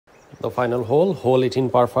The final hole, hole 18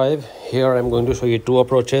 par 5. Here I'm going to show you two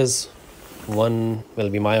approaches. One will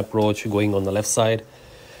be my approach going on the left side.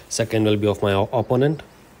 Second will be of my opponent.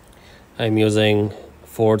 I'm using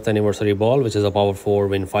 4th anniversary ball, which is a power 4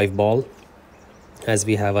 win 5 ball, as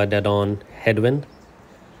we have a dead on headwind.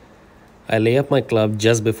 I lay up my club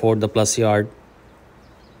just before the plus yard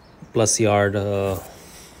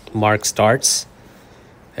mark starts,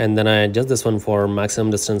 and then I adjust this one for maximum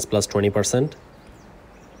distance plus 20%.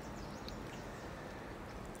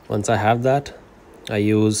 Once I have that, I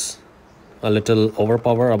use a little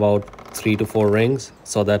overpower, about 3 to 4 rings,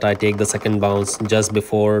 so that I take the second bounce just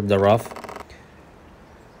before the rough.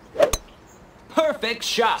 Perfect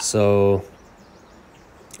shot. So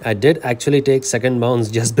I did actually take second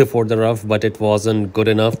bounce just before the rough, but it wasn't good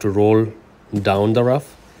enough to roll down the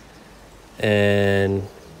rough, and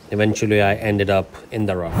eventually I ended up in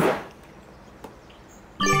the rough.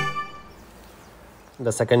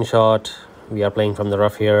 The second shot, we are playing from the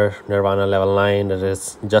rough here, Nirvana level 9. It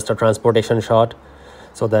is just a transportation shot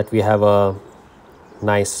so that we have a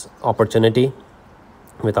nice opportunity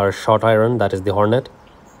with our short iron, that is the Hornet.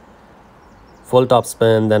 Full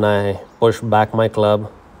topspin, then I push back my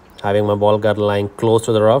club, having my ball guard lying close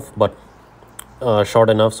to the rough, but short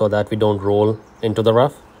enough so that we don't roll into the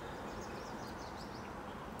rough.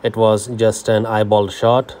 It was just an eyeball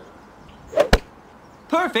shot.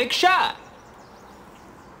 Perfect shot.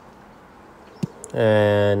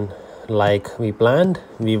 And like we planned,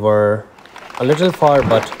 we were a little far,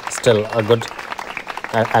 but still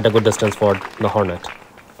at a good distance for the Hornet.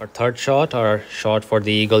 Our third shot, our shot for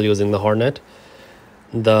the eagle using the Hornet.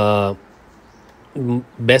 The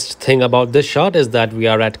best thing about this shot is that we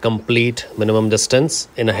are at complete minimum distance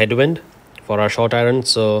in a headwind for our short iron,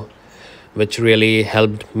 so which really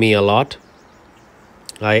helped me a lot.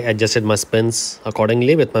 I adjusted my spins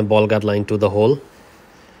accordingly with my ball guard lying to the hole.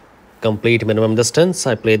 Complete minimum distance.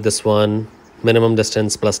 I played this one minimum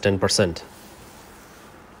distance plus 10%,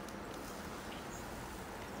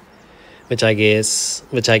 which I guess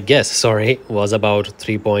was about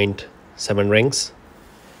 3.7 rings.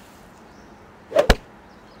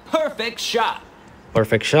 Perfect shot.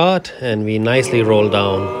 Perfect shot, and we nicely roll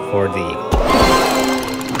down for the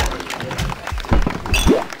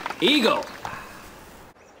eagle.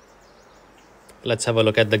 Let's have a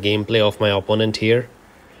look at the gameplay of my opponent here.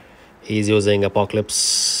 He's using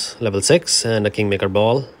Apocalypse level 6 and a Kingmaker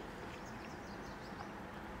ball.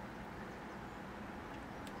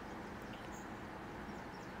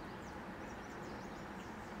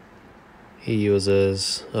 He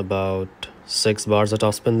uses about 6 bars of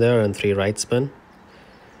topspin there and 3 right spin.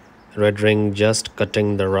 Red ring just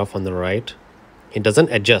cutting the rough on the right. He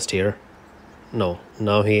doesn't adjust here. No,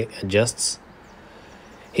 now he adjusts.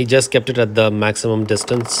 He just kept it at the maximum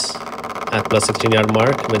distance at plus 16 yard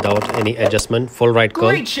mark without any adjustment. Full right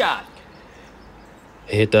curl. Great shot.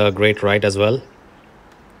 Hit a great right as well.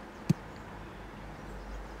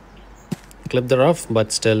 Clip the rough,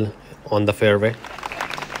 but still on the fairway.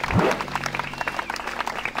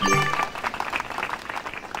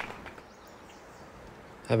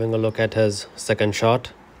 Having a look at his second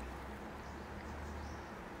shot.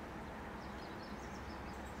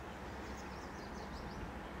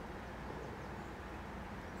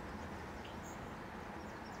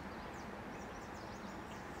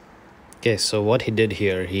 Okay, so what he did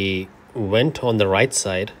here, he went on the right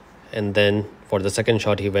side, and then for the second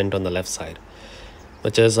shot he went on the left side,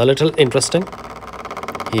 which is a little interesting.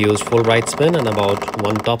 He used full right spin and about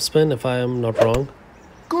 1 top spin, if I am not wrong.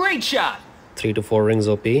 Great shot. 3 to 4 rings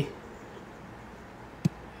OP.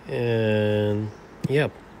 And yeah,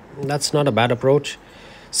 that's not a bad approach.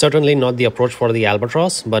 Certainly not the approach for the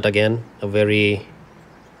Albatross, but again, a very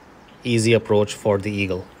easy approach for the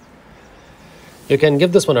eagle. You can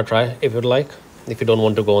give this one a try if you'd like, if you don't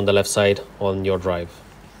want to go on the left side on your drive.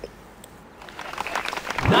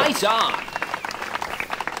 Nice on.